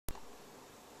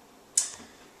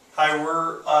Hi,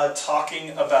 we're talking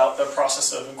about the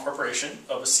process of incorporation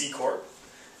of a C Corp.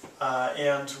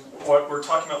 And what we're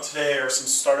talking about today are some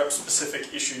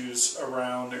startup-specific issues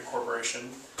around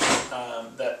incorporation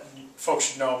that folks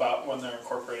should know about when they're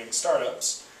incorporating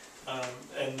startups.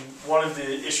 And one of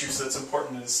the issues that's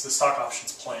important is the stock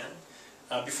options plan.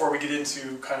 Before we get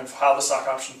into kind of how the stock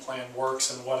option plan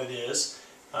works and what it is,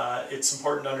 it's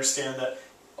important to understand that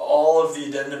all of the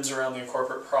addendums around the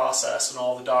corporate process and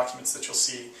all the documents that you'll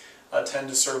see tend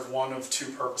to serve one of two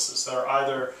purposes.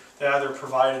 They either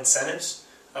provide incentives,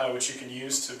 which you can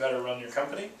use to better run your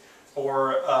company,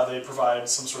 or they provide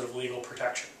some sort of legal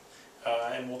protection.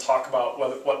 And we'll talk about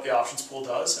what the options pool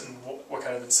does and what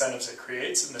kind of incentives it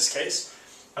creates in this case.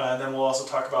 And then we'll also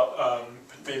talk about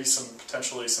maybe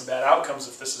potentially some bad outcomes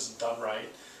if this isn't done right,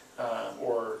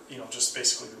 or just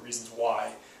basically the reasons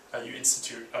why you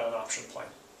institute an option plan.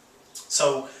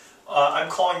 So I'm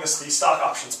calling this the stock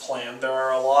options plan. There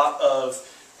are a lot of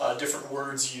different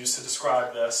words used to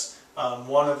describe this.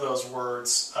 One of those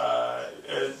words,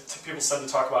 people tend to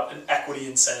talk about an equity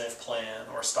incentive plan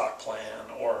or stock plan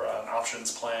or an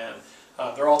options plan.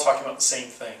 They're all talking about the same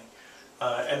thing.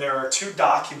 And there are two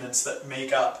documents that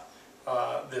make up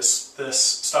this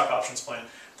stock options plan.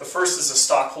 The first is a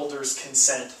stockholders'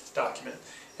 consent document.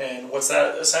 And what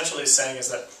that essentially is saying is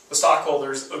that the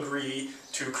stockholders agree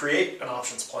to create an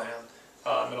options plan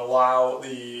and allow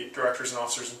the directors and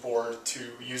officers and board to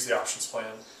use the options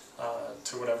plan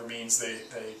to whatever means they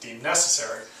deem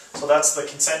necessary. So that's the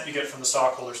consent you get from the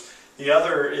stockholders. The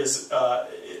other is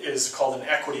called an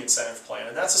equity incentive plan,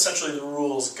 and that's essentially the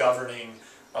rules governing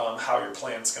how your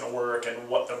plan's going to work and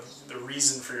what the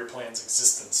reason for your plan's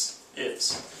existence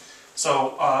is.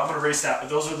 So I'm going to erase that, but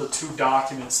those are the two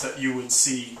documents that you would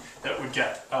see that would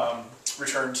get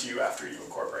returned to you after you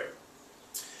incorporate.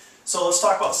 So let's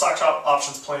talk about the stock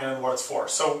options plan and what it's for.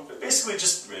 So basically,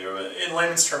 just in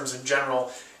layman's terms in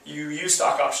general, you use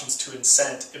stock options to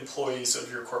incent employees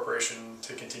of your corporation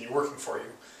to continue working for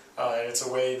you. And it's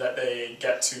a way that they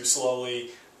get to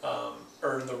slowly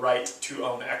earn the right to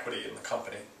own equity in the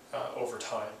company over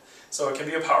time. So it can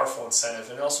be a powerful incentive,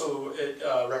 and also it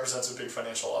represents a big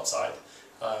financial upside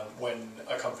when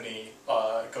a company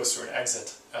goes through an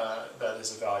exit that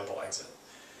is a valuable exit.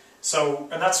 So,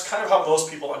 and that's kind of how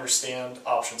most people understand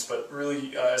options, but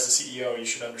really as a CEO you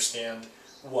should understand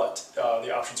what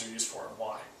the options are used for and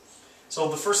why. So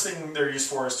the first thing they're used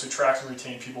for is to attract and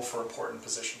retain people for important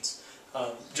positions.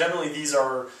 Generally these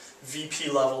are VP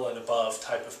level and above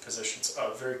type of positions,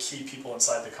 very key people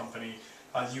inside the company.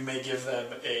 You may give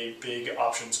them a big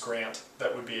options grant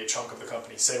that would be a chunk of the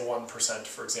company, say 1%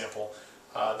 for example,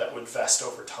 that would vest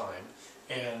over time.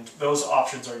 And those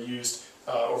options are used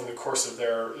over the course of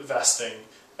their vesting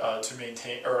to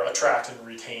maintain or attract and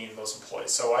retain those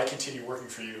employees. So I continue working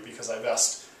for you because I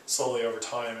vest slowly over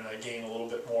time and I gain a little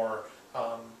bit more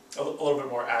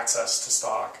access to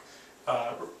stock.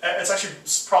 It's actually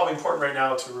probably important right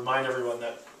now to remind everyone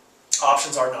that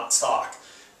options are not stock.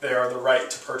 They are the right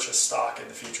to purchase stock in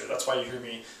the future. That's why you hear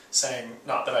me saying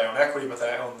not that I own equity, but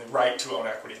that I own the right to own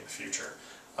equity in the future.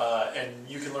 And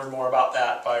you can learn more about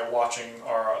that by watching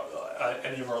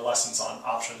any of our lessons on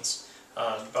options.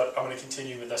 But I'm going to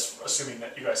continue with this, assuming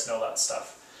that you guys know that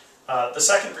stuff. The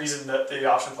second reason that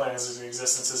the option plan is in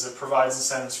existence is it provides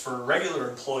incentives for regular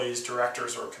employees,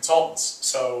 directors, or consultants.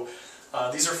 So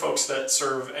these are folks that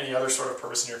serve any other sort of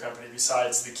purpose in your company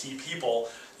besides the key people.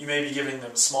 You may be giving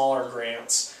them smaller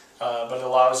grants, but it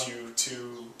allows you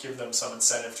to give them some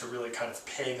incentive to really kind of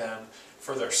pay them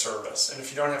for their service. And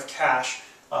if you don't have cash,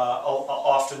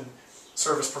 often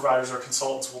service providers or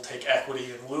consultants will take equity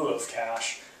in lieu of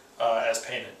cash as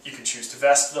payment. You can choose to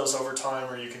vest those over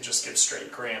time, or you can just give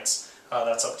straight grants.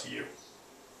 That's up to you.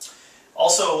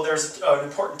 Also, there's an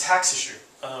important tax issue.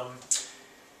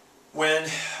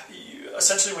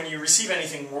 Essentially when you receive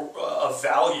anything of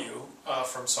value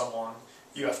from someone,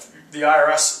 the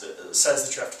IRS says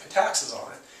that you have to pay taxes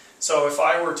on it. So if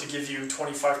I were to give you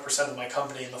 25% of my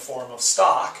company in the form of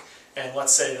stock, and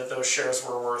let's say that those shares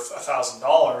were worth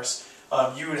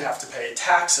 $1,000, you would have to pay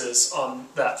taxes on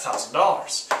that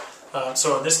 $1,000.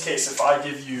 So in this case, if I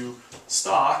give you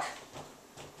stock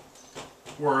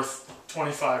worth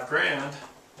 25 grand,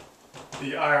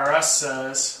 the IRS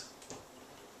says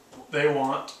they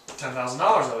want $10,000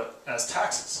 of it as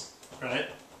taxes, right?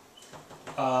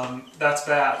 That's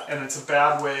bad, and it's a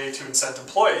bad way to incent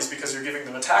employees because you're giving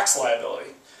them a tax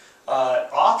liability.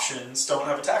 Options don't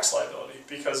have a tax liability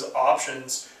because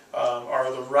options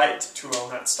are the right to own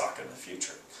that stock in the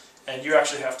future. And you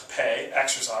actually have to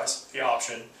exercise the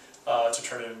option to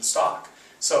turn it into stock.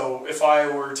 So if I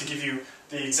were to give you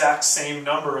the exact same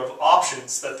number of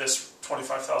options that this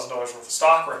 $25,000 worth of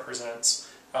stock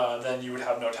represents, then you would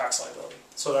have no tax liability.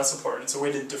 So that's important. It's a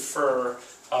way to defer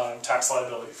tax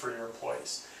liability for your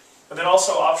employees. And then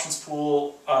also options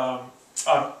pool,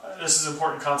 this is an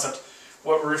important concept.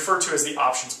 What we refer to as the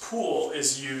options pool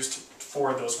is used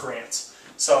for those grants.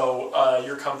 So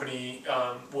your company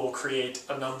will create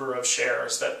a number of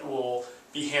shares that will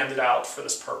be handed out for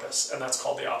this purpose, and that's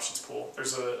called the options pool.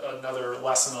 There's another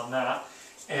lesson on that,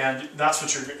 and that's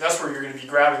where you're going to be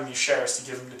grabbing these shares to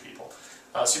give them to people.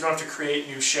 So you don't have to create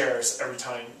new shares every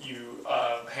time you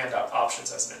hand out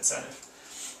options as an incentive.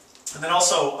 And then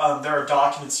also there are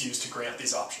documents used to grant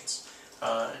these options.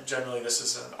 Generally, this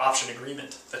is an option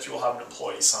agreement that you will have an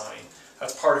employee sign.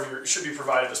 That's part of your, should be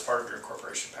provided as part of your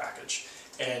incorporation package.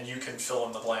 And you can fill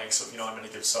in the blanks. So, I'm going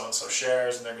to give so-and-so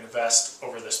shares, and they're going to vest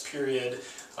over this period,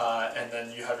 and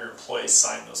then you have your employees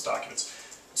sign those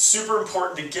documents. Super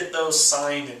important to get those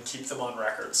signed and keep them on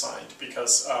record signed,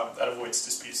 because that avoids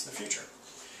disputes in the future.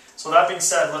 So that being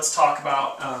said, let's talk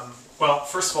about, well,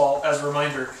 first of all, as a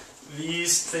reminder,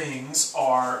 these things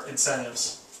are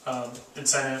incentives.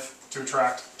 Incentive to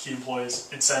attract key employees,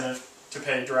 incentive to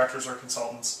pay directors or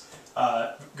consultants,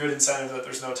 good incentive that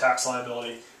there's no tax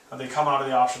liability. They come out of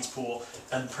the options pool,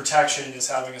 and protection is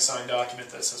having a signed document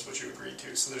that says what you agreed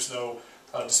to, so there's no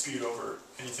dispute over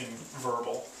anything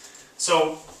verbal.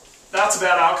 So that's a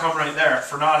bad outcome right there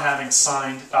for not having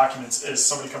signed documents. Is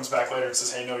somebody comes back later and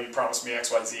says, hey, no, you promised me X,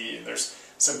 Y, Z, and there's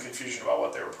some confusion about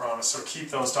what they were promised, so keep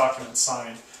those documents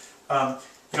signed.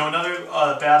 Another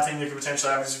bad thing that could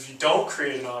potentially happen is if you don't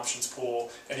create an options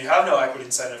pool and you have no equity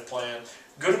incentive plan,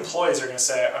 good employees are going to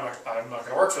say, I'm not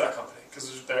going to work for that company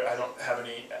because I don't have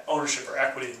any ownership or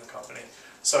equity in the company.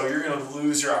 So you're going to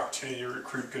lose your opportunity to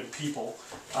recruit good people.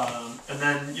 And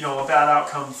then, a bad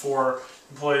outcome for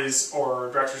employees or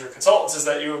directors or consultants is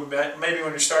that maybe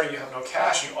when you're starting you have no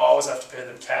cash, and you always have to pay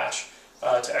them cash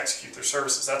to execute their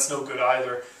services. That's no good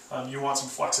either. You want some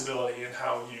flexibility in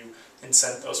how you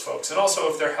incent those folks. And also,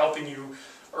 if they're helping you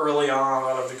early on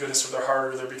out of the goodness of their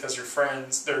heart, or they're because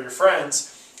they're your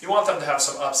friends, you want them to have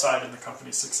some upside in the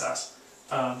company's success.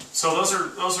 So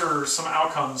those are some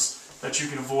outcomes that you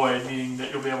can avoid, meaning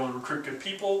that you'll be able to recruit good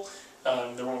people,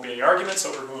 there won't be any arguments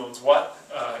over who owns what,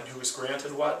 and who is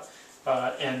granted what,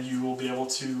 and you will be able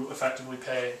to effectively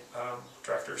pay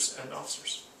directors and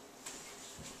officers.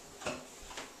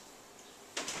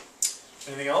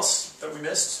 Anything else that we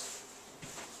missed?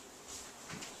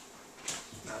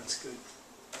 That's good.